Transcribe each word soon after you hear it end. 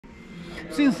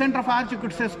See, in center of arch, you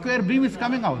could say square beam is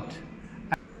coming out.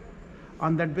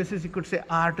 On that basis, you could say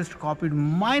artist copied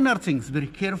minor things very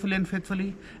carefully and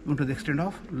faithfully, even to the extent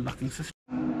of locking system.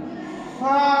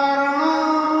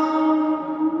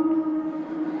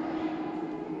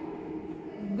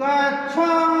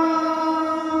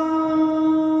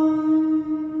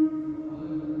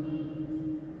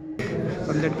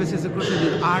 On that basis, you could say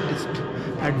the artist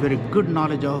had very good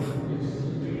knowledge of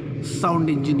sound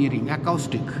engineering,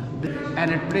 acoustic. And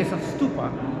at place of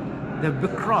stupa, the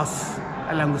big cross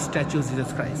along with statue of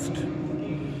Jesus Christ.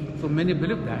 So many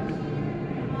believe that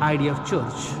idea of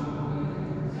church,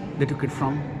 they took it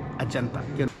from Ajanta.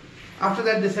 After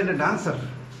that, they sent a dancer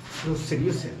to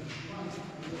seduce him.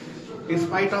 In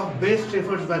spite of best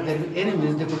efforts by their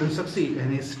enemies, they couldn't succeed,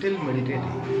 and he's still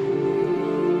meditating.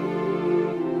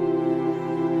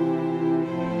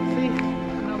 See,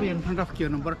 now we are in front of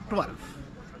cave number 12.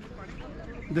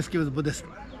 This cave is Buddhist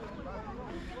one.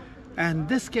 And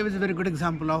this cave is a very good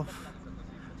example of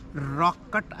rock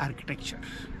cut architecture.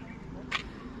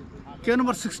 Cave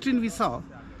number 16 we saw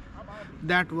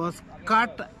that was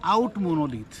cut out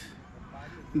monolith.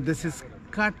 This is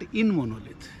cut in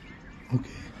monolith. Okay.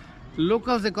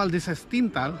 Locals, they call this as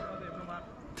Tintal,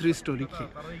 3-story cave.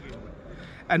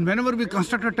 And whenever we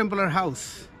construct a temple or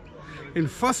house, in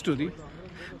first story,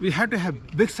 we have to have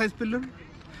big size pillar,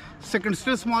 second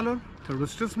still smaller, third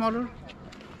still smaller.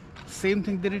 Same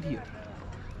thing they did here.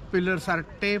 Pillars are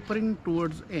tapering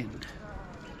towards end.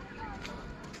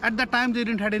 At that time, they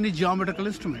didn't have any geometrical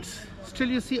instruments. Still,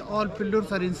 you see all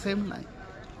pillars are in same line.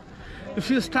 If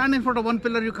you stand in front of one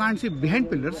pillar, you can't see behind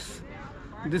pillars.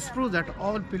 This proves that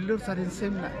all pillars are in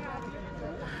same line.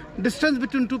 Distance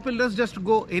between two pillars, just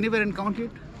go anywhere and count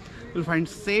it. You'll find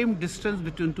same distance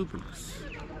between two pillars.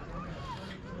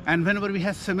 And whenever we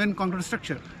have cement concrete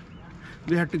structure,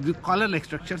 we have to give collar-like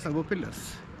structures above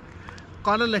pillars.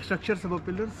 Collar-like structures above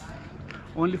pillars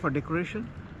only for decoration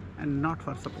and not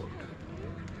for support.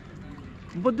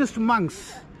 Buddhist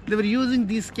monks, they were using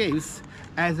these caves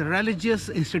as religious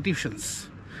institutions.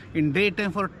 In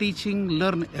daytime for teaching,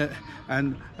 learning,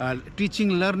 and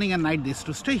night they used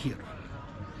to stay here.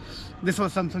 This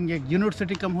was something like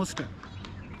university cum hostel.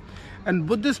 And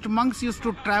Buddhist monks used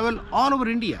to travel all over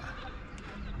India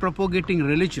propagating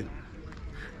religion.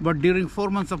 But during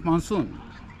 4 months of monsoon,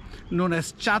 known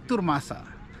as Chaturmasa,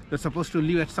 they're supposed to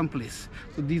live at some place.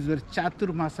 So these were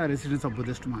Chaturmasa residents of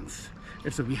Buddhist monks.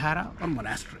 It's a vihara or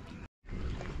monastery.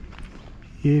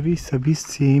 ये भी सभी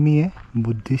same ही है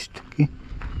Buddhist की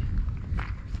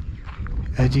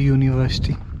as a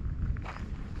university.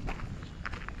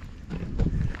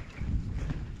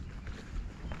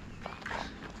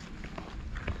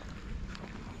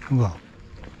 वाह.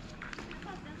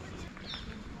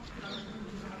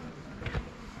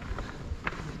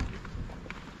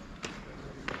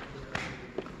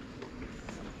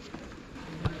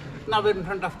 Now we're in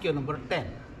front of cave number 10.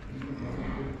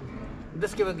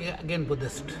 This cave again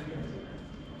Buddhist.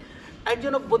 As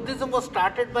you know, Buddhism was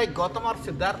started by Gautama or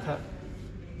Siddhartha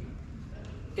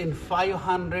in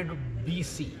 500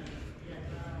 BC.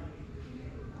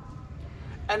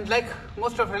 And like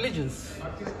most of religions,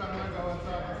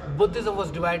 Buddhism was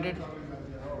divided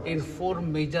in 4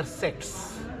 major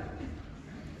sects: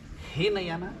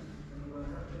 Hinayana,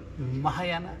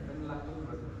 Mahayana,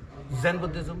 Zen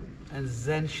Buddhism, and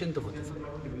Zen Shinto Buddhism.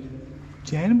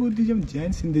 Jain Buddhism,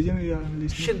 Jain Sindhism,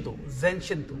 Shinto, Zen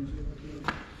Shinto.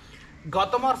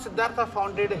 Gautama or Siddhartha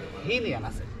founded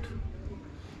Hinayana sect.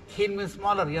 Hin means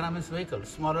smaller, Yana means vehicle,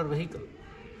 smaller vehicle.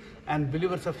 And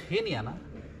believers of Hinayana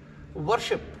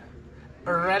worship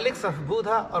relics of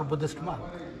Buddha or Buddhist monk,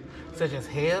 such as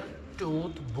hair,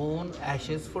 tooth, bone,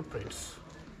 ashes, footprints.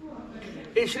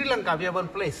 In Sri Lanka, we have one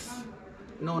place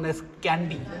known as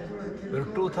Kandy, where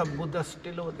tooth of Buddha is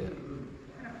still over there.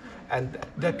 And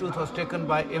that tooth was taken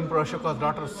by Emperor Ashoka's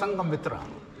daughter Sanghamitra.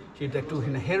 She had that tooth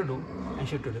in a hairdo and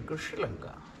she took it to Sri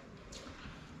Lanka.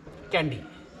 Kandy.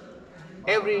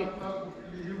 Every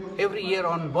year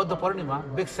on Buddha Purnima,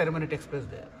 big ceremony takes place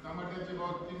there.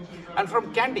 And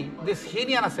from Kandy, this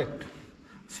Hinayana sect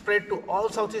spread to all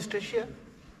Southeast Asia,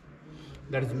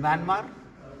 that is Myanmar,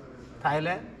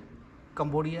 Thailand,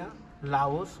 Cambodia,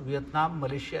 Laos, Vietnam,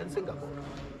 Malaysia, and Singapore.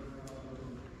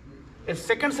 In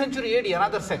 2nd century AD,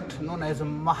 another sect known as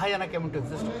Mahayana came into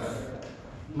existence.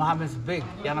 Maha means big,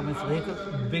 Yana means vehicle,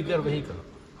 bigger vehicle.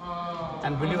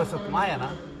 And believers of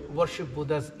Mahayana worship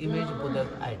Buddha's image, Buddha's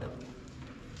idol.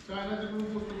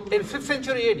 In 5th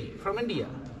century AD, from India,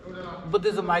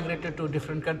 Buddhism migrated to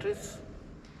different countries,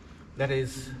 that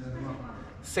is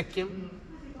Sikkim,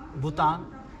 Bhutan,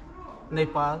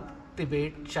 Nepal,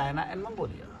 Tibet, China, and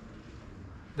Mongolia.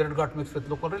 Then it got mixed with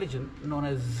local religion known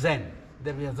as Zen.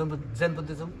 Then we have Zen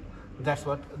Buddhism. That's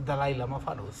what Dalai Lama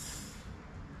follows.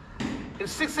 In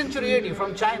 6th century AD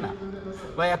from China,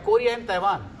 via Korea and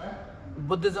Taiwan,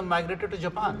 Buddhism migrated to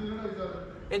Japan.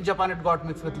 In Japan it got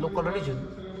mixed with local religion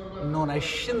known as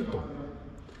Shinto.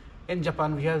 In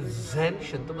Japan we have Zen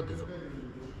Shinto Buddhism.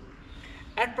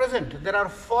 At present there are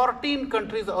 14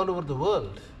 countries all over the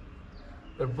world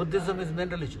where Buddhism is main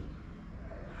religion.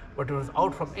 But it was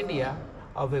out from India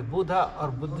of where Buddha or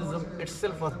Buddhism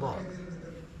itself was born.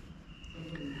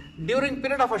 During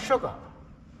period of Ashoka,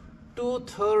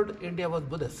 2/3 India was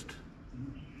Buddhist.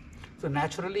 So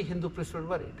naturally Hindu priests were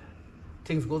worried.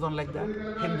 Things goes on like that,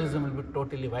 Hinduism will be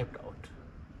totally wiped out.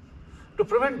 To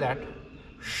prevent that,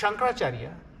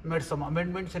 Shankaracharya made some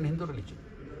amendments in Hindu religion.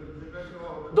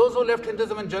 Those who left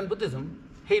Hinduism and joined Buddhism,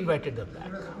 he invited them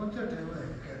back,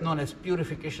 known as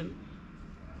purification,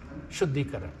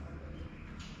 Shuddhikaran.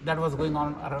 That was going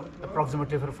on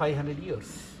approximately for 500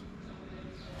 years.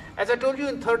 As I told you,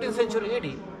 in 13th century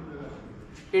AD,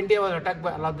 India was attacked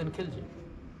by Alauddin Khilji.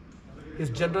 His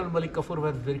general Malik Kafur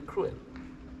was very cruel.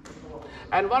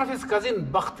 And one of his cousins,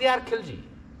 Bakhtiyar Khilji,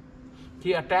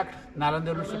 he attacked Nalanda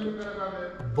University,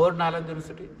 burned Nalanda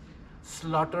University,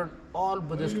 slaughtered all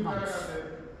Buddhist monks.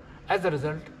 As a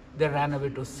result, they ran away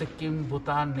to Sikkim,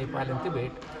 Bhutan, Nepal and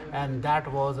Tibet, and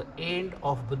that was the end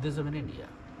of Buddhism in India.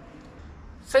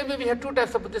 Same way we had two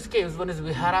types of Buddhist caves, one is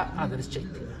Vihara, another is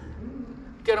Chaitya.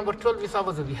 Cave number 12 we saw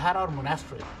was a Vihara or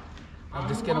monastery. Now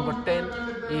this cave number 10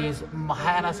 is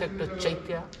Mahayana sector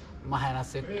Chaitya, Mahayana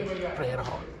sector prayer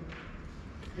hall.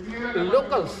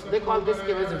 Locals, they call this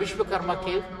cave as Vishwakarma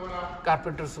cave,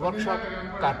 carpenter's workshop,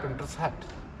 carpenter's hut.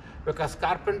 Because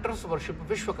carpenters worship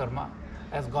Vishwakarma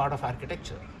as god of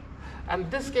architecture.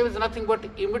 And this cave is nothing but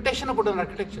imitation of Buddhist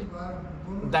architecture.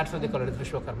 That's why they call it as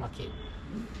Vishwakarma cave.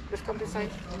 Let's come this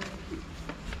side.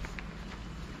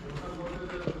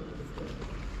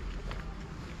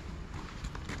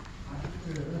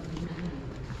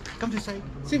 Come this side.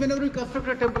 See, whenever we construct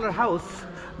a temple or house,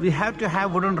 we have to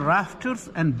have wooden rafters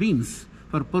and beams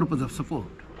for purpose of support.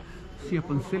 See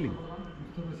upon ceiling.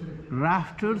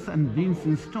 Rafters and beams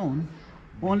in stone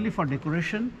only for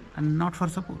decoration and not for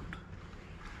support.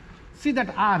 See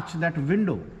that arch, that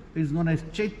window is known as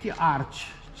Chaitya arch,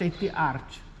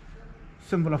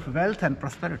 symbol of wealth and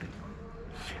prosperity.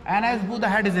 And as Buddha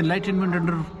had his enlightenment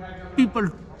under people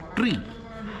tree,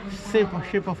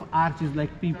 shape of arch is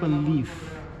like people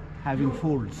leaf having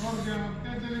folds.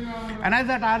 And as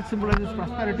that arch symbolizes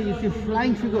prosperity, you see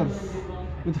flying figures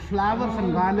with flowers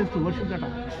and garlands to worship that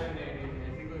arch.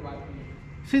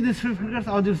 See these figures,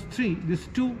 or these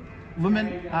two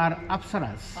women are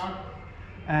Apsaras,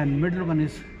 and middle one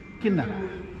is Kinnara,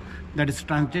 that is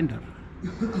transgender.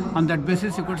 On that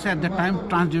basis, you could say at that time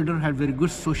transgender had very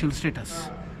good social status.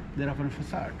 They're up on a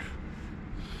facade.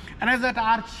 And as that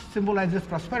arch symbolizes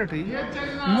prosperity,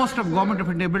 most of Government of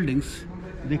India buildings,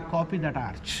 they copy that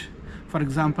arch. For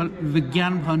example,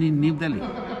 Vigyan Bhavan in New Delhi,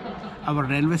 our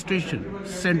railway station,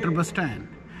 Central Bus Stand,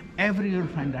 every year you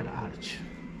find that arch.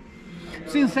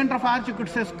 See, in center of arch, you could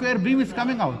say square beam is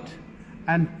coming out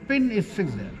and pin is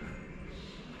fixed there.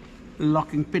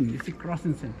 Locking pin, you see cross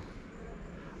in center.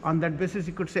 On that basis,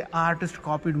 you could say artist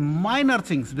copied minor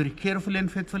things very carefully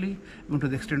and faithfully, even to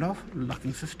the extent of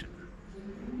locking system.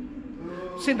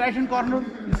 See, in right hand corner,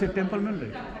 you see temple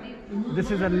minaret.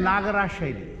 This is a Nagara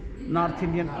Shaili, North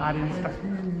Indian Aryan style.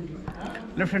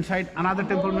 Left hand side, another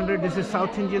temple minaret. This is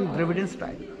South Indian Dravidian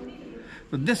style.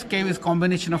 So this cave is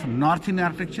combination of North Indian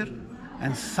architecture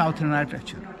and South Indian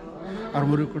architecture, or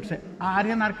more you could say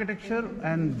Aryan architecture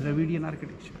and Dravidian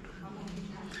architecture.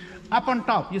 Up on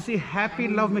top, you see happy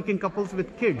love-making couples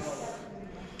with kids.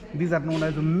 These are known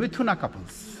as Mithuna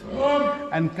couples.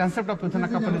 And concept of Mithuna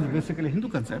couple is basically a Hindu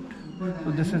concept.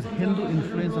 So this is Hindu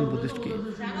influence on Buddhist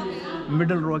cave.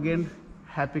 Middle row again,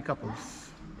 happy couples.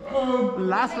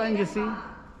 Last line you see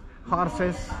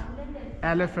horses,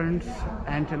 elephants,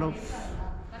 antelopes.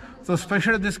 So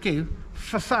especially this cave,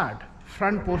 facade,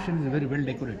 front portion is very well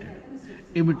decorated.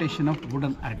 Imitation of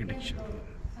wooden architecture.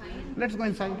 Let's go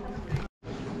inside.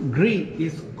 Green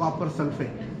is copper sulfate.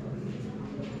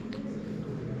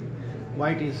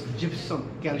 White is gypsum,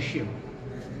 calcium.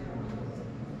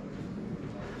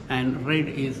 And red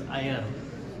is iron.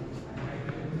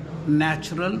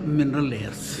 Natural mineral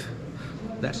layers.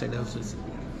 That side also is.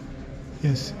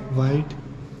 Yes, white.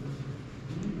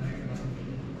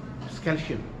 It's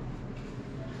calcium.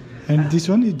 And this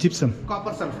one is gypsum.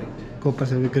 Copper sulfate. Copper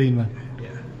sulfate, green one.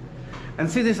 Yeah. And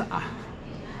see this.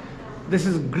 This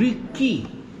is Greek key.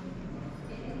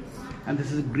 And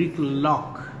this is Greek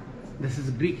lock. This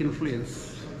is Greek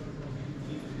influence.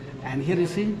 And here you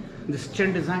see this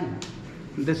chain design.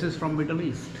 This is from Middle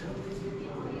East.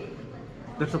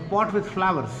 That's a pot with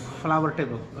flowers, flower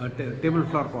table, table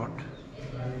flower pot.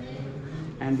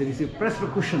 And there is a pressed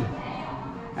cushion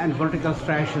and vertical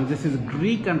striations. This is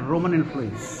Greek and Roman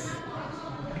influence.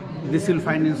 This you'll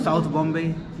find in South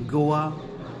Bombay, Goa,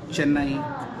 Chennai,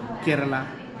 Kerala.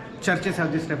 Churches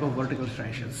have this type of vertical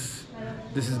striations.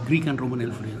 This is Greek and Roman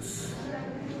influence.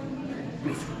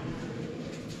 Please.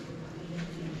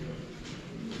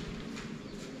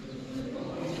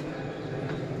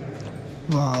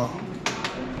 Wow.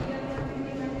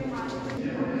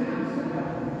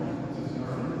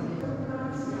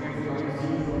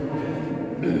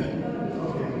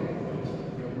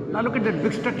 Now look at that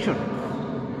big structure.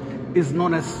 Is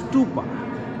known as stupa.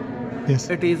 Yes.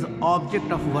 It is object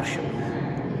of worship.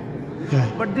 Yeah.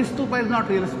 But this stupa is not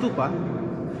real stupa.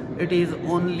 It is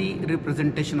only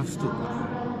representation of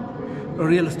stupa.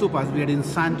 Real stupas we had in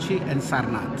Sanchi and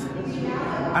Sarnath.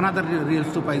 Another real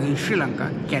stupa is in Sri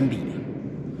Lanka, Kandy.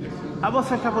 Above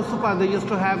such type of stupa, they used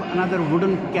to have another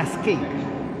wooden cascade.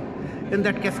 In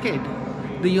that cascade,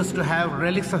 they used to have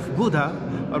relics of Buddha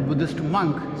or Buddhist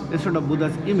monk. Instead of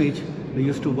Buddha's image, they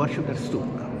used to worship that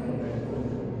stupa.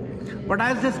 But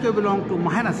as this cave belong to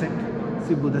Mahayana sect,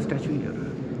 see Buddha statue here.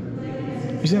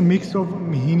 It's a mix of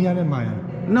Hinian and Maya.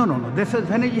 No. This is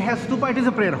when you have stupa, it is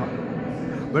a prayer hall.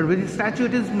 But with the statue,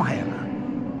 it is Mahayana.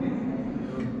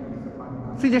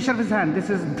 See gesture of his hand. This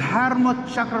is Dharma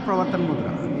Chakra Pravartan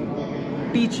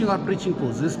Mudra. Teaching or preaching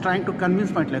pose. This is trying to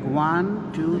convince point like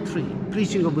 1, 2, 3.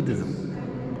 Preaching of Buddhism.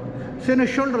 See on his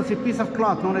shoulders a piece of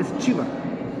cloth known as chiva,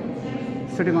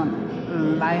 sitting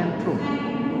on lion throne.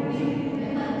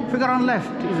 Figure on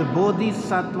left is a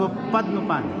Bodhisattva Padma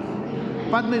Pani.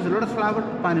 Padma is lotus flower,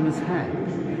 Pani means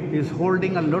hand. He is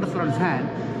holding a lotus flower in his hand,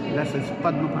 that is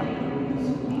Padma Pani.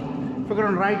 Figure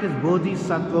on right is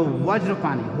Bodhisattva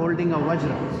Vajrapani, holding a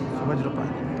Vajra,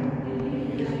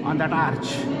 Vajrapani. On that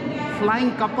arch,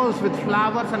 flying couples with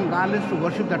flowers and garlands to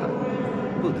worship that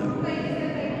Buddha.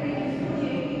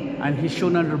 And he's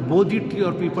shown under Bodhi tree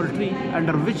or people tree,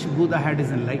 under which Buddha had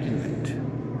his enlightenment.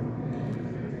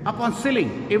 Upon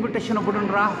ceiling, imitation of wooden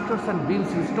rafters and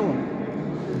beams in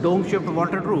stone, dome-shaped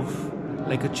vaulted roof,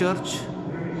 like a church,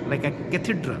 like a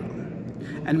cathedral.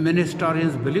 And many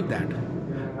historians believe that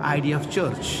idea of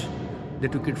church, they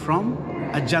took it from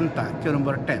Ajanta, cave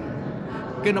number 10.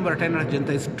 Cave number 10 Ajanta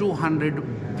is 200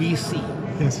 BC.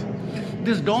 Yes.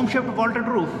 This dome-shaped vaulted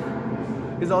roof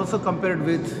is also compared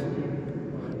with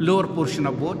lower portion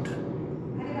of boat,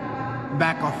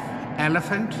 back of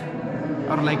elephant,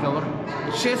 or like our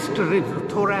chest ribs,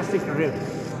 thoracic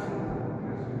ribs.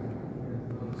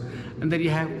 And then you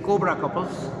have cobra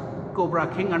couples, cobra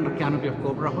king under canopy of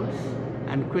cobra hoods,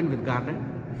 and queen with garland.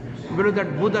 Below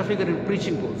that Buddha figure in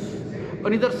preaching pose.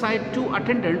 On either side, 2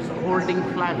 attendants holding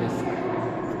flavis.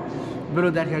 Below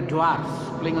that you have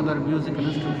dwarfs playing on their musical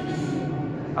instruments.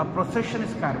 A procession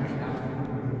is carried.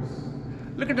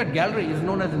 Look at that gallery, is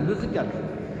known as a music gallery.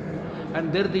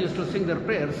 And there they used to sing their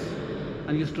prayers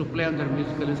and used to play on their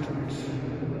musical instruments.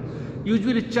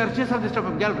 Usually churches have this type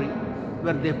of gallery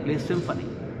where they play symphony.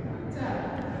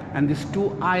 And these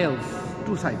 2 aisles,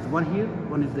 2 sides, one here,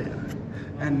 one is there.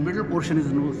 And middle portion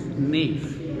is known as nave.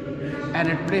 And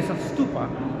at place of stupa,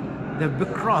 they have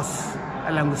big cross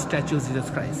along the statue of Jesus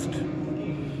Christ.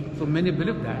 So many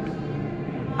believe that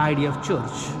idea of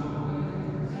church,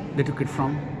 they took it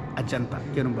from Ajanta,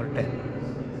 cave number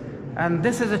 10. And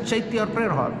this is a chaitya or prayer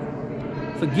hall.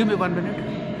 So give me 1 minute.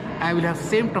 I will have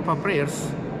same type of prayers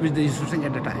which they used to sing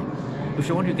at the time. If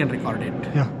you want, you can record it.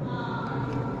 Yeah.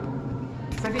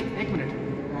 Sati, 1 minute.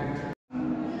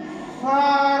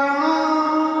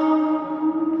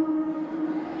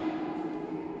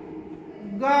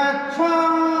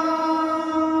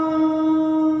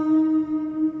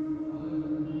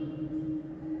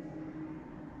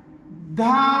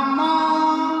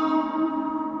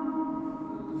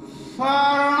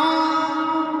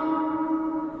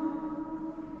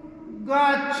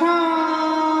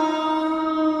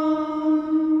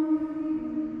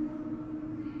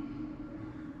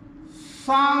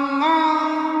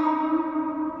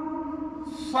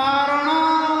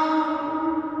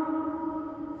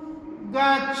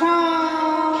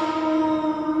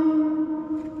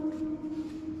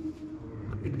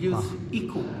 It gives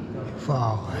echo.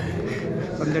 Wow.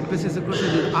 From that basis,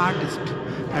 the artist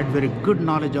had very good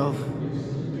knowledge of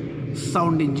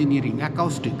sound engineering,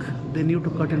 acoustic. They knew to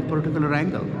cut in particular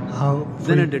angle. How?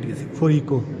 Then it did easy. For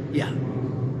echo. Yeah.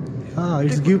 Ah,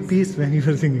 it's give peace when you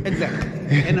are singing. Exactly.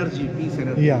 Energy, peace,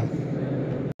 energy. Yeah.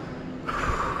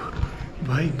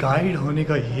 भाई guide होने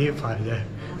का ये फायदा है,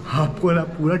 आपको ना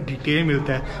पूरा detail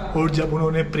मिलता है। और जब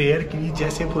उन्होंने प्रेयर की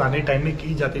जैसे पुराने टाइम में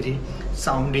की जाती थी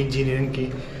साउंड इंजीनियरिंग की,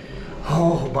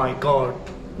 ओह माय गॉड,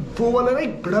 वो वाला ना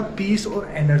एक बड़ा पीस और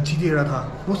एनर्जी दे रहा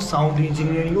था वो साउंड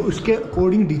इंजीनियरिंग, उसके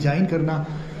अकॉर्डिंग डिजाइन करना,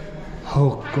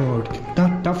 ओह गॉड कितना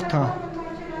टफ था।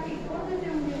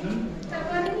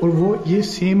 और वो ये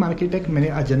सेम आर्किटेक्ट मैंने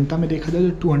अजंता में देखा था जो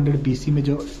 200 BC में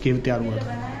जो केव तैयार हुआ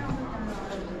था।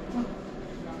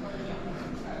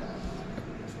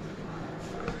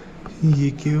 ये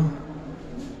केव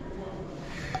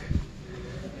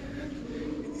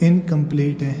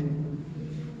इनकम्प्लीट है।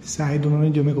 शायद उन्होंने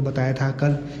जो मेरे को बताया था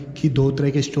कल कि 2 तरह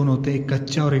के स्टोन होते हैं, एक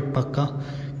कच्चा और एक पक्का।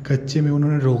 कच्चे में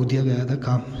उन्होंने रोक दिया गया था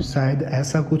काम, शायद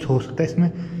ऐसा कुछ हो सकता है इसमें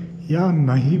या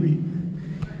नहीं भी।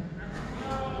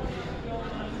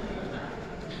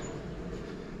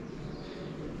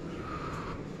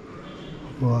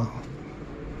 वाह,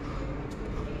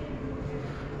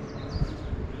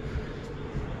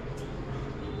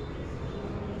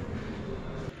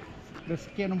 This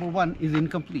cave number 1 is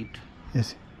incomplete.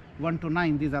 yes, 1 to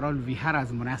 9, these are all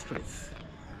viharas, monasteries.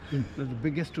 The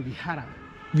biggest vihara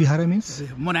vihara means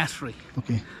is a monastery,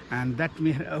 okay, and that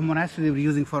monastery they were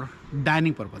using for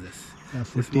dining purposes.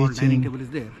 for A small teaching. dining table is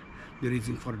there. They're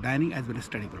using for dining as well as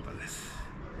study purposes.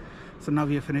 So now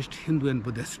we have finished Hindu and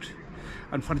Buddhist.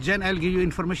 And for Jain, I'll give you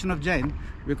information of Jain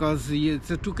because it's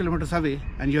 2 kilometers away,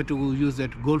 and you have to use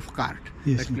that golf cart.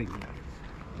 Yes, That's playing there.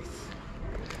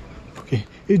 okay.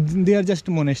 They are just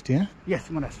monastery, huh? Yes,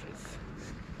 monasteries.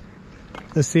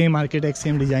 The same architect,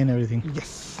 same design, everything.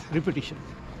 Yes, repetition.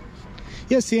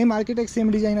 Yeah, same architect,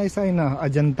 same design. I saw in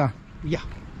Ajanta. Yeah.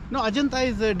 No, Ajanta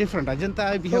is different.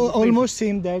 Ajanta we have Almost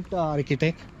same that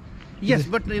architect. Yes,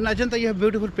 but in Ajanta you have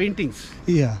beautiful paintings,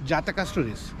 Yeah. Jataka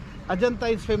stories.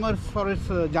 Ajanta is famous for its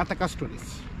Jataka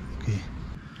stories. Okay.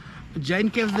 Jain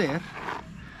caves there.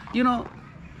 You know,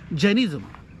 Jainism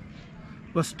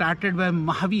was started by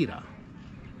Mahavira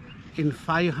in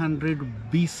 500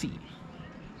 BC.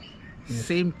 Yes.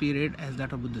 Same period as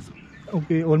that of Buddhism.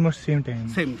 Okay, almost same time.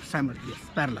 Same, yes,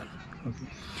 parallel. Okay.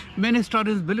 Many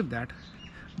historians believe that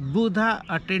Buddha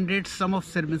attended some of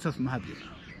ceremonies of Mahavira.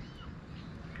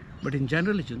 But in Jain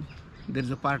religion, there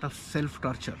is a part of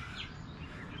self-torture,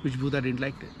 which Buddha didn't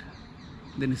like it.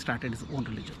 Then he started his own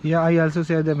religion. Yeah, I also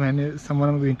said that when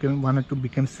someone wanted to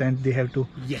become saint, they have to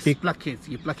Yes, pick pluck hairs.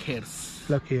 You pluck hairs.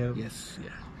 pluck hair. Yes,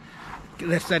 yeah.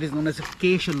 That is known as a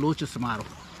Kesha Locha Samaro.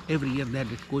 Every year they had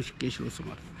a Kesha Locha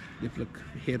Samaro. They pluck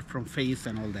hair from face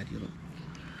and all that, you know.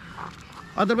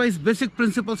 Otherwise, basic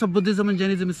principles of Buddhism and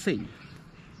Jainism is same.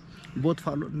 Both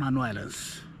follow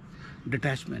non-violence,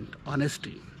 detachment,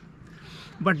 honesty.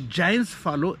 But Jains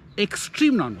follow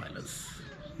extreme non-violence.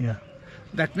 Yeah.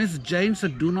 That means Jains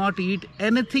do not eat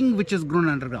anything which is grown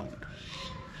underground.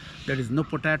 There is no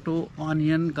potato,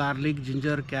 onion, garlic,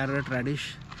 ginger, carrot,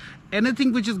 radish.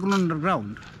 Anything which is grown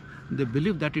underground, they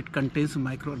believe that it contains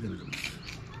microorganisms.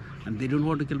 And they don't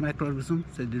want to kill microorganisms,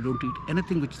 so they don't eat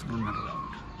anything which is grown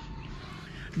underground.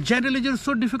 Jain religion is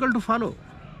so difficult to follow.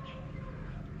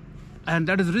 And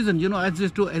that is the reason, you know, as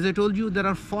I told you, there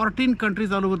are 14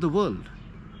 countries all over the world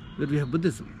where we have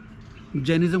Buddhism.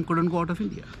 Jainism couldn't go out of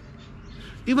India.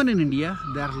 Even in India,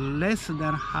 they are less than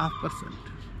 0.5%.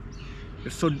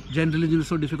 It's so, Jain religion is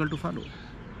so difficult to follow.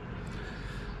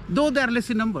 Though they are less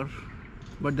in number,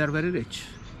 but they are very rich.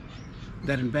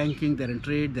 They are in banking, they are in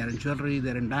trade, they are in jewelry, they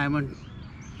are in diamond.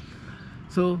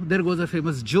 So there goes a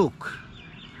famous joke.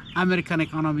 American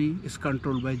economy is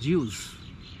controlled by Jews.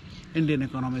 Indian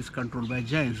economy is controlled by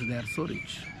Jains. They are so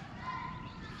rich.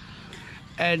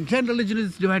 And Jain religion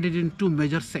is divided in 2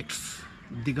 major sects,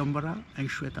 Digambara and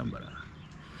Shvetambara.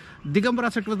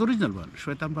 Digambara sect was the original one.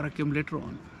 Shvetambara came later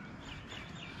on.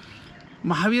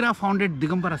 Mahavira founded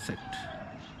Digambara sect.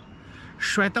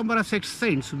 Shvetambara sect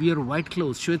saints wear white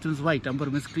clothes. Shwet means white, Ambar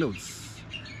means clothes.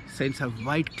 Saints have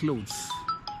white clothes.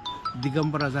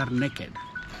 Digambaras are naked.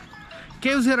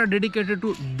 Caves here are dedicated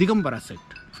to Digambara sect.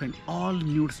 Find all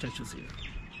nude statues here.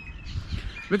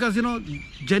 Because, you know,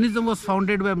 Jainism was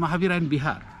founded by Mahavira in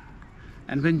Bihar.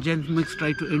 And when Jainists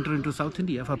tried to enter into South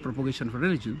India for propagation of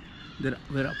religion, they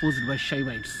were opposed by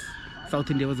Shaivites. South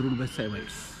India was ruled by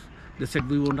Shaivites. They said,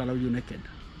 we won't allow you naked.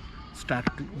 Start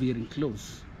wearing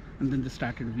clothes. And then they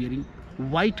started wearing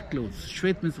white clothes.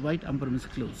 Shwet means white, Ambar means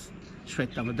clothes.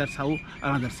 Shwetambara. That's how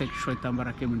another sect,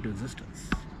 Shwetambara, came into existence.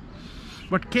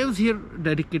 But caves here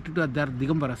dedicated to their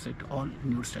Digambara sect, all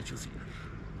nude statues here.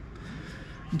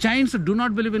 Jains do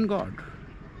not believe in God.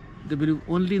 They believe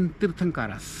only in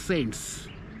Tirthankaras, saints.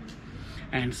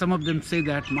 And some of them say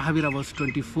that Mahavira was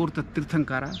 24th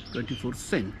Tirthankara, 24th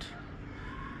saint.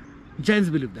 Jains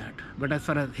believe that, but as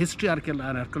far as history and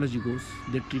archaeology goes,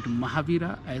 they treat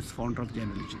Mahavira as founder of Jain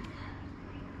religion.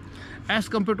 As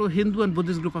compared to Hindu and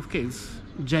Buddhist group of caves,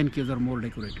 Jain caves are more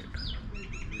decorated.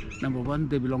 Number one,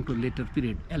 they belong to later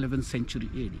period, 11th century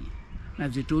AD.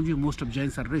 As I told you, most of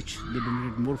Jains are rich. They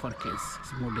donated more for caves.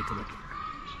 It's more decorated.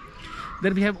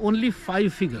 There we have only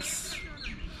 5 figures.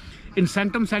 In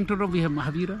Sanctum Sanctorum, we have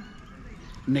Mahavira,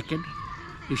 naked,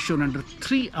 is shown under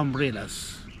 3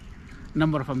 umbrellas.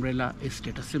 Number of umbrella is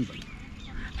status symbol.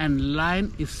 And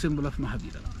lion is symbol of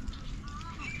Mahavira,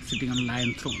 sitting on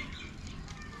lion throne.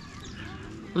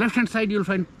 Left hand side, you will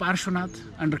find Parshvanath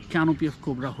under canopy of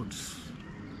cobra hoods,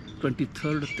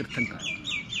 23rd Tirthankar.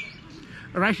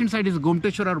 Right hand side is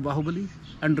Gomteshwar or Bahubali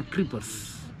under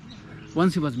creepers.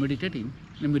 Once he was meditating,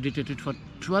 he meditated for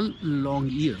 12 long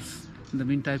years. In the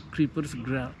meantime, creepers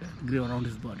grew around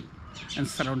his body and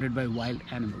surrounded by wild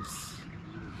animals.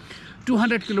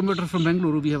 200 kilometers from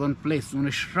Bengaluru, we have one place known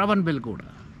as Shravan Belgoda.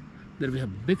 There we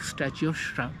have big statue of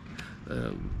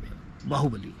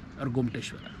Bahubali or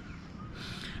Gomteshwara.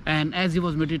 And as he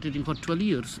was meditating for 12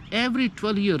 years, every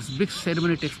 12 years, big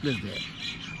ceremony takes place there.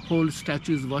 Whole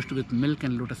statue is washed with milk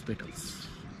and lotus petals.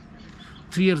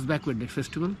 3 years back with that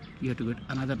festival, you have to wait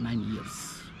another 9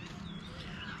 years.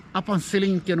 Up on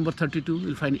ceiling, cave number 32,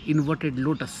 you'll find inverted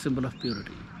lotus, symbol of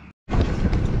purity.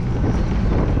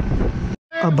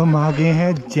 अब हम आ गए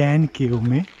हैं जैन केव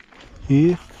में।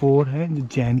 ये 4 है जो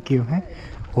जैन केव हैं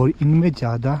और इनमें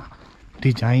ज़्यादा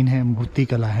डिजाइन है, मूर्ति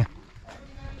कला है।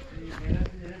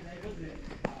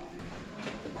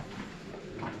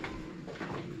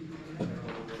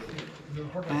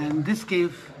 And this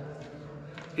cave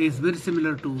is very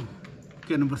similar to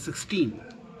cave number 16,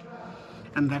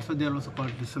 and that's why they are also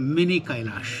called this mini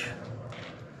Kailash.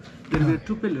 There were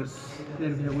 2 pillars, there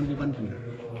we have only 1 pillar.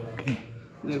 Okay.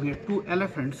 There we have 2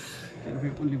 elephants, there we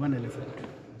have only 1 elephant.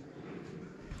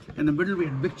 In the middle we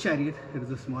have big chariot, there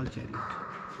is a small chariot.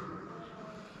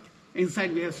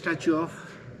 Inside we have statue of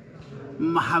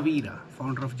Mahavira,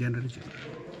 founder of Jain religion.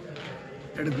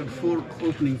 It has got 4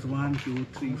 openings, 1, 2,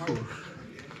 3, 4.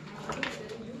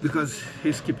 Because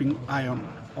he's keeping eye on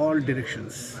all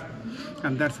directions.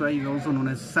 And that's why he's also known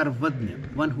as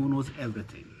Sarvadnya, one who knows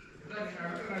everything.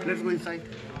 Let's go inside.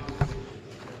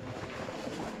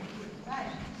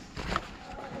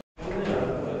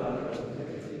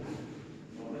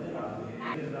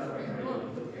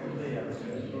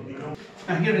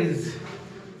 And here is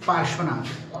Parshvanath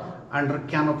under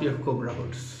canopy of cobra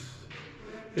hoods.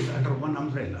 He's under one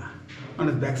umbrella. On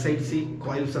his backside, see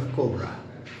coils of cobra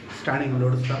standing on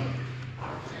lotus flower.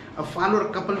 A follower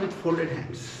couple with folded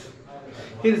hands.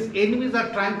 His enemies are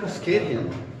trying to scare him.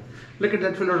 Look at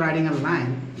that fellow riding a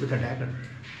lion with a dagger.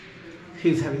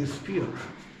 He's having a spear.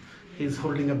 He's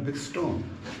holding a big stone.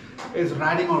 He's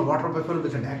riding on water buffalo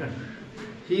with a dagger.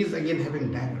 He's again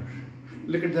having dagger.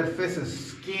 Look at their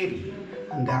faces, scary,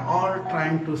 and they're all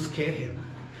trying to scare him.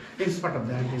 In spite of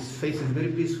that, his face is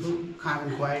very peaceful, calm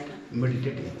and quiet,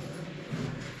 meditative.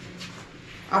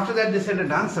 After that, they sent a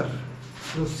dancer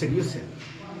to seduce him.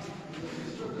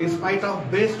 In spite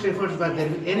of best efforts by their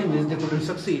enemies, they couldn't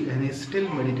succeed, and he's still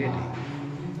meditating.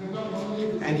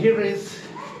 And here is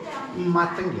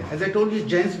Matangya. As I told you,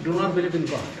 Jains do not believe in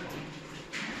God.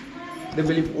 They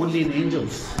believe only in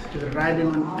angels. He's riding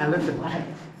on an elephant.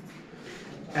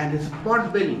 And his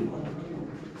pot belly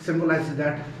symbolizes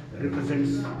that,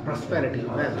 represents prosperity,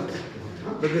 wealth.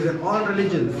 Because in all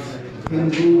religions,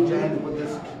 Hindu, Jain,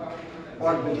 Buddhist,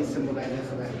 pot belly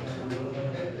symbolizes wealth.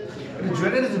 The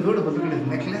jewelry is beautiful. Look at his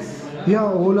necklace. Yeah,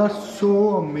 all are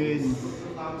so amazing.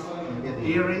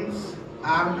 Earrings,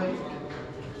 armlet,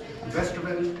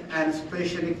 vestment, and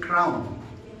especially crown.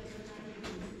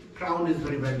 Crown is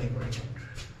very well decorated.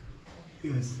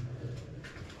 Yes.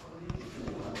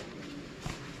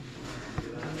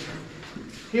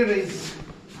 Here is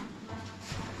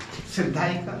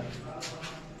Siddhaika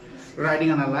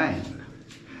riding on a lion.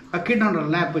 A kid on her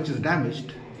lap which is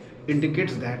damaged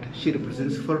indicates that she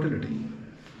represents fertility.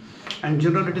 And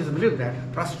generally it is believed that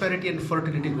prosperity and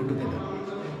fertility go together.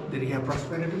 There you have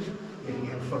prosperity, there you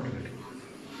have fertility.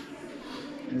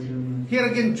 Here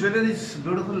again jewelry is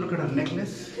beautiful. Look at her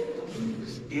necklace,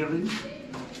 earrings,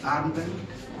 armband,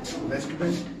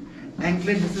 vestment,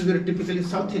 anklet. This is very typically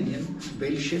South Indian,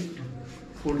 bell shaped,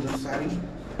 folds of sari,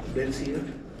 bells here,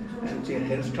 and chair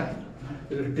hairstyle.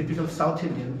 Very typical South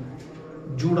Indian,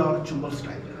 Juda or Chumbal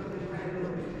style.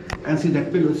 And see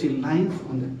that pillow, see lines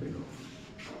on that pillow.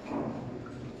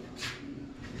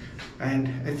 And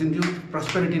as in you,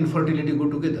 prosperity and fertility go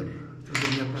together. So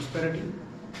there you have prosperity,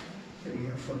 there you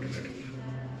have fertility.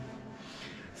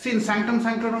 See in Sanctum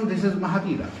Sanctorum, this is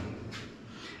Mahavira.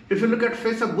 If you look at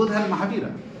face of Buddha and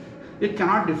Mahavira, you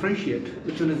cannot differentiate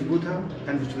which one is Buddha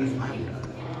and which one is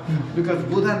Mahavira. Because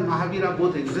Buddha and Mahavira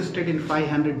both existed in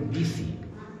 500 BC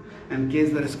and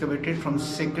caves were excavated from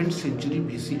 2nd century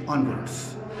BC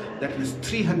onwards. That means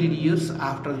 300 years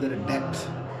after their death.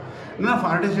 None of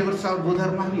artists ever saw Buddha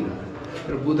or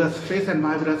Mahavira. Buddha's face and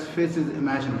Mahavira's face is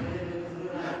imaginary.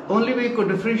 Only way you could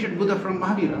differentiate Buddha from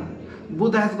Mahavira.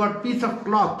 Buddha has got piece of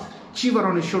cloth, chivar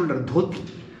on his shoulder, dhoti,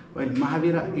 while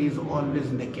Mahavira is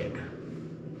always naked,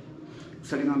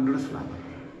 sitting on lotus flower.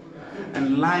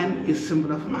 And lion is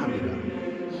symbol of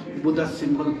Mahavira. Buddha's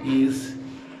symbol is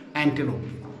antelope,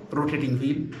 rotating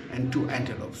wheel, and 2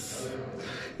 antelopes.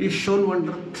 He is shown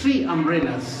under 3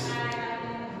 umbrellas,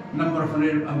 number of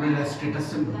umbrellas status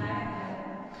symbol.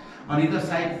 On either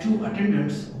side, 2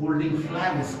 attendants holding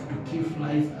flags to keep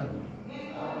flies away.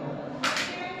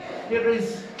 Here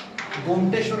is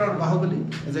Gomteshwara or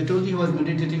Bahubali. As I told you, he was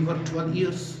meditating for 12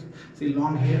 years. See,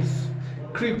 long hairs.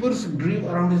 Creepers grew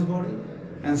around his body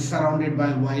and surrounded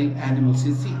by wild animals.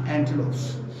 You see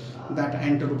antelopes. That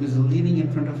antelope is leaning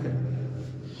in front of him.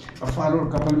 A follower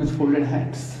couple with folded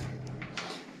hands.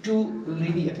 2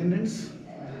 lady attendants.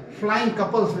 Flying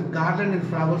couples with garland and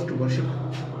flowers to worship.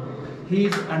 He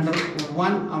is under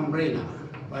 1 umbrella,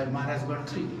 while Maharaj got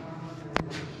 3.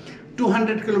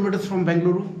 200 kilometers from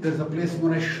Bengaluru, there is a place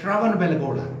known as Shravan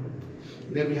Belagoda.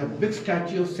 There we have big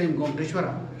statue of Saint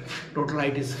Gomteshwara. Total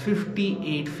height is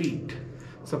 58 feet.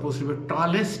 Supposed to be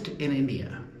tallest in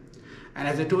India. And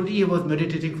as I told you, he was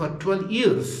meditating for 12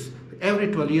 years. Every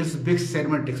 12 years, big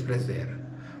ceremony takes place there.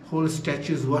 Whole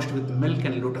statue is washed with milk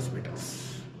and lotus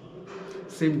petals.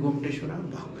 Saint Gomteshwara,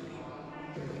 Bahubali.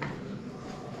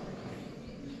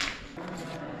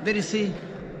 There you see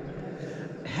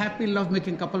happy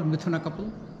love-making couple, Mithuna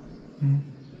couple.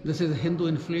 This is a Hindu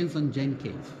influence on Jain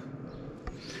cave.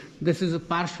 This is a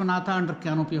Parshvanatha under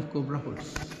canopy of cobra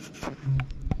hoods.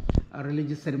 A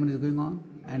religious ceremony is going on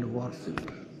and war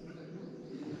ceiling.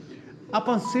 Up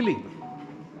on ceiling,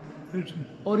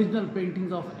 original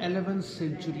paintings of 11th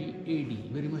century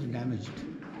AD, very much damaged.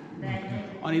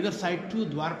 On either side, 2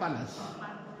 Dwarpalas.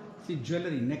 See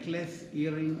jewelry, necklace,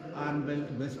 earring, arm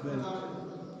belt, waist belt,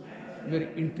 very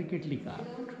intricately carved.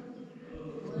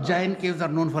 Jain caves are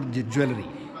known for jewelry,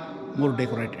 more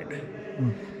decorated.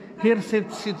 Here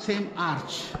sits same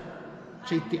arch,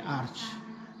 Chaitya arch,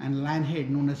 and lion head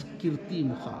known as Kirti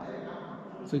Mukha.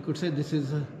 So you could say this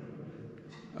is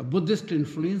a Buddhist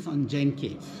influence on Jain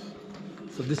cave.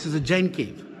 So this is a Jain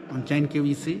cave. On Jain cave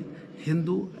you see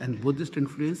Hindu and Buddhist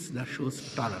influence that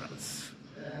shows tolerance.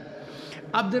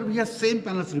 Up there we have same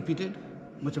panels repeated,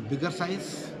 much of bigger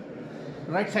size.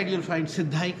 Right side you will find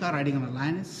Siddhaika riding on a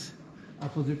lioness.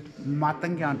 Opposite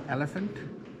Matangya on elephant.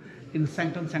 In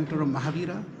Sanctum Sanctorum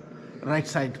Mahavira. Right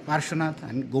side Parshvanath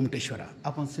and Gomteshwara.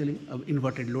 Up on ceiling of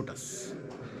inverted lotus.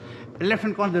 Left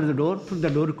hand corner there is a door. Through the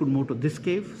door you could move to this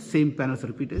cave. Same panels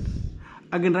repeated.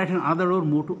 Again right hand other door,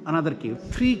 move to another cave.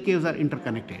 3 caves are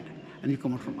interconnected. And you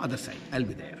come out from other side. I'll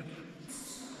be there.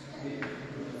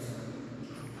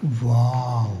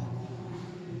 Wow.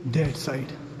 That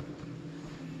side.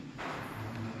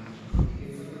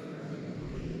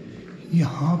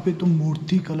 यहाँ पे तो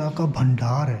मूर्ति कला का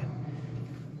भंडार है.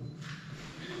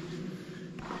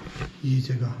 ये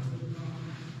जगह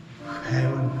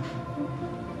haven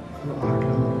art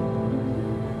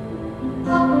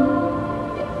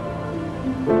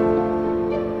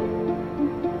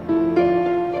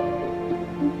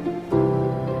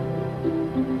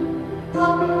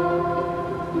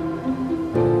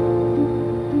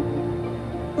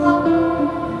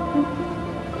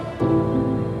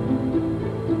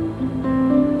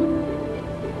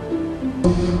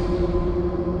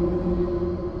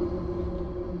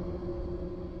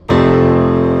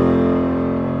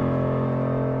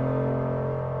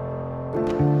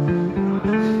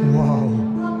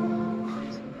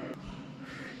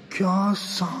क्या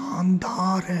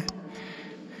शानदार है.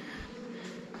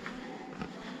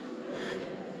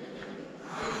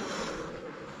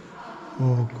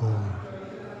 ओह गॉड.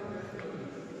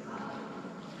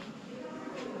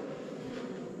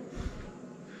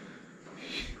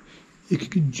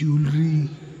 एक ज्वेलरी,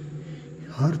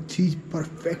 हर चीज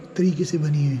परफेक्ट तरीके से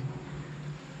बनी है.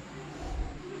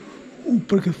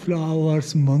 ऊपर के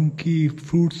फ्लावर्स, मंकी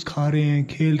फ्रूट्स खा रहे हैं,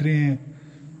 खेल रहे हैं.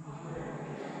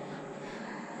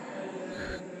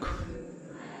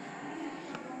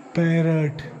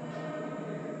 पैरट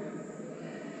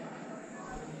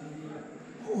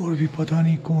और भी पता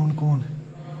नहीं कौन कौन.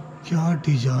 क्या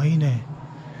डिजाइन है.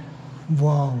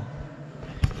 वाह.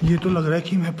 ये तो लग रहा है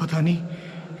कि मैं पता नहीं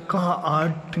कहाँ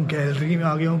आर्ट गैलरी में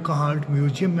आ गया हूँ, कहाँ आर्ट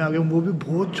म्यूजियम में आ गया हूँ. वो भी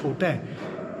बहुत छोटा है.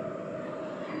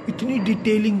 इतनी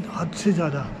डिटेलिंग हद से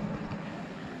ज़्यादा।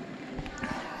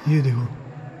 ये देखो,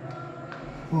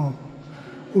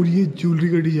 वाह। और ये ज्वेलरी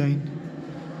का डिजाइन,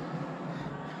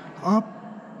 आप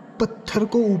पत्थर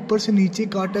को ऊपर से नीचे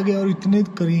काटा गया और इतने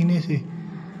करीने से।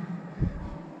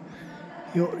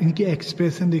 इनके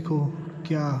एक्सप्रेशन देखो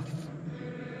क्या,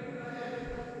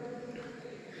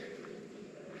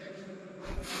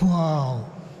 वाव।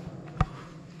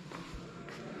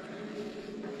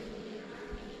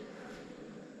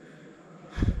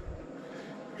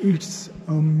 It's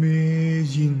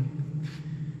amazing.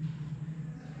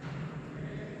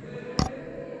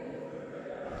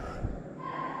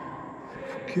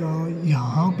 क्या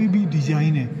यहाँ पे भी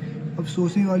डिजाइन है। अब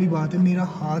सोचने वाली बात है, मेरा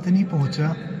हाथ नहीं पहुंच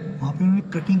रहा वहाँ पे उन्होंने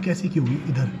कटिंग कैसे की होगी।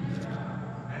 इधर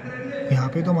यहाँ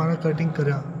पे तो हमारा कटिंग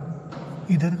करा,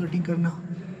 इधर कटिंग करना।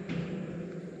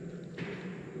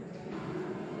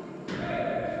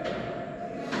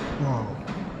 वाह,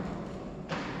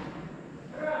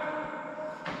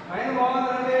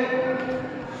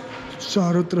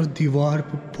 चारों तरफ दीवार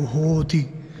पे बहुत ही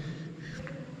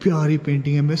प्यारी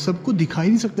पेंटिंग है। मैं सबको दिखा ही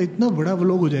नहीं सकता, इतना बड़ा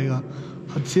व्लॉग हो जाएगा,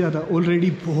 हद से ज़्यादा।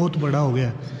 ऑलरेडी बहुत बड़ा हो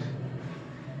गया।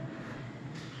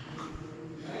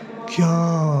 क्या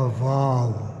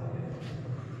वाव।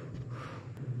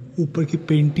 ऊपर की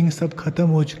पेंटिंग सब खत्म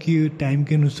हो चुकी है टाइम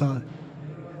के अनुसार,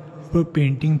 ऊपर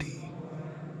पेंटिंग थी।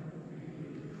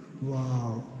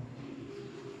 वाव,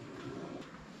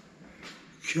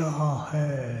 क्या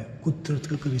है कुदरत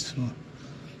का करिश्मा।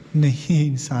 नहीं,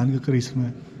 इंसान का करिश्मा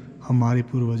है, हमारे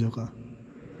पूर्वजों का।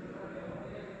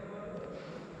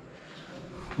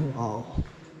 वाव।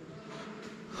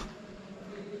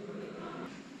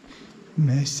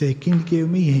 मैं सेकंड केव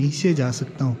में यहीं से जा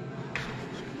सकता हूँ।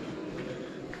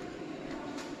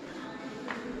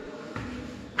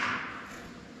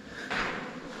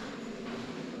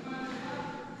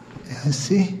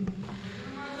 ऐसे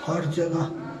हर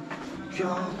जगह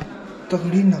क्या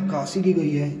तगड़ी नक्काशी की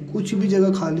गई है, कुछ भी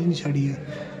जगह खाली नहीं छोड़ी है।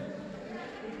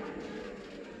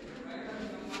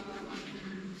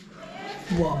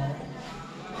 वाह,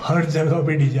 हर जगह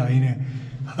पे डिजाइन है,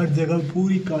 हर जगह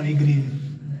पूरी कारीगरी है।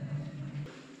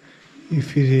 ये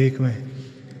फिर एक में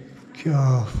क्या,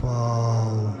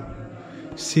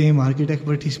 वाह। सेम आर्किटेक्ट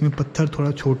बट इसमें पत्थर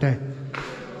थोड़ा छोटा है,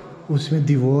 उसमें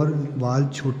दीवार वाल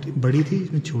छोटी बड़ी थी,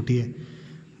 इसमें छोटी है,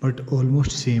 बट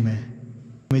ऑलमोस्ट सेम है।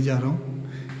 मैं जा रहा हूँ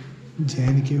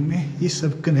जैन केव में। ये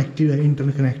सब कनेक्टेड है,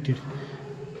 इंटरकनेक्टेड।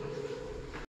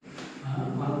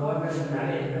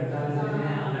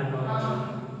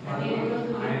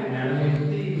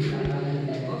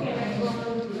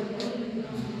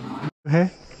 है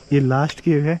ये लास्ट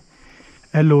केव है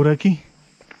एलोरा की।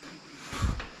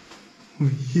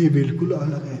 ये बिल्कुल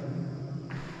अलग है,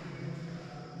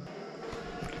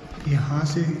 यहाँ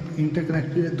से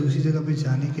इंटरकनेक्टेड है दूसरी जगह पे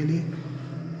जाने के लिए।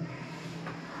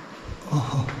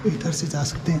 ओह, इधर से जा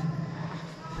सकते हैं।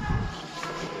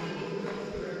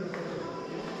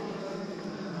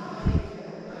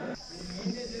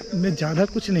 मैं ज़्यादा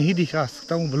कुछ नहीं दिखा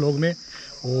सकता हूँ ब्लॉग में,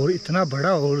 और इतना बड़ा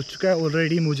हो चुका है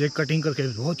ऑलरेडी, मुझे कटिंग करके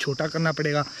बहुत छोटा करना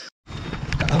पड़ेगा।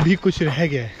 अभी कुछ रह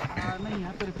गया है। नहीं,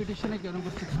 यहाँ पे रिपीटेशन है क्या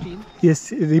नंबर 16? यस,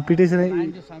 रिपीटेशन है।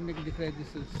 लाइन जो सामने की दिख रहा है,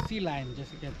 दिस सी लाइन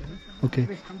जैसे कहते हैं। ओके,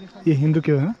 ये हिंदू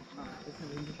क्यों है ना?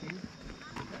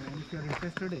 If you are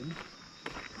interested in,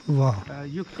 वाह,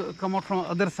 you come out from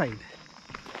other side.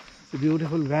 It's a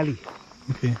beautiful valley.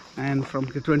 Okay. And from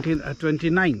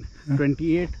 29,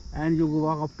 28, and you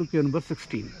walk up to queue number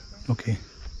 16. Okay,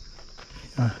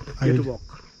 You to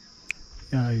walk.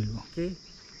 Okay.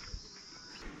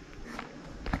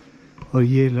 और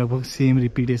ये लगभग same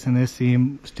repetition है, same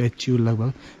statue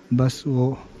लगभग, बस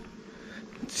वो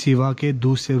शिवा के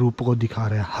दूसरे रूप को दिखा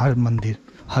रहा है हर मंदिर,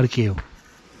 हर केव।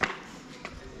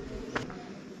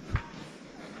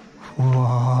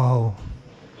 वाओ,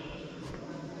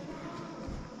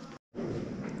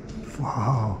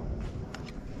 वाओ,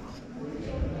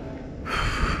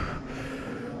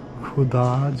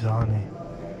 खुदा जाने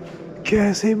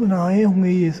कैसे बनाए होंगे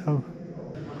ये सब,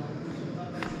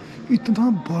 इतना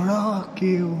बड़ा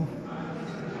केव।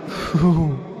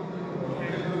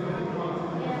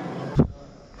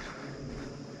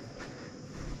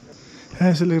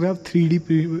 ऐसा लग रहा है आप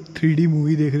 3D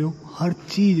मूवी देख रहे हो। हर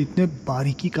चीज इतने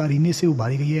बारीकी कारीने से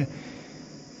उभारी गई है,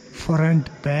 फ्रंट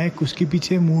बैक, उसके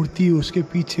पीछे मूर्ति, उसके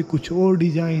पीछे कुछ और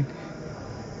डिजाइन।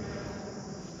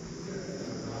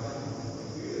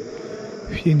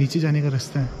 ये नीचे जाने का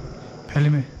रास्ता है, पहले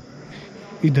में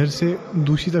इधर से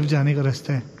दूसरी तरफ जाने का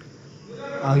रास्ता है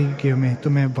आगे केव में, तो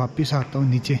मैं वापस आता हूँ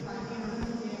नीचे।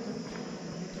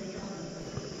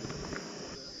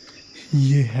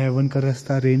 ये हेवन का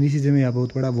रास्ता, रेनी सीजन में यहाँ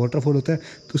बहुत बड़ा वाटरफॉल होता है,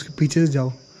 तो उसके पीछे से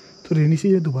जाओ तो रेनी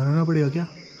सीजन दोबारा आना पड़ेगा क्या?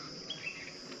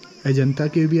 अजंता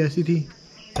की भी ऐसी थी,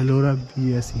 एलोरा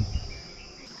भी ऐसी।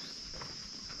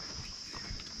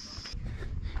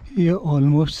 ये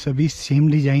ऑलमोस्ट सभी सेम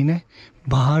डिजाइन है,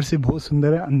 बाहर से बहुत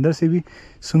सुंदर है, अंदर से भी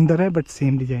सुंदर है, बट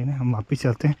सेम डिजाइन है। हम वापस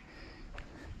चलते हैं।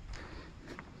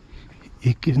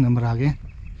 21 नंबर आ गए,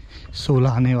 16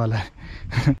 आने वाला है।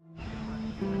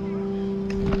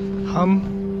 हम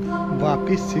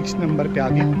वापस 6 नंबर पे आ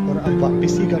गए और अब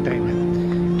वापस ही का टाइम है।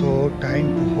 तो टाइम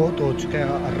बहुत हो चुका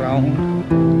है,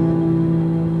 अराउंड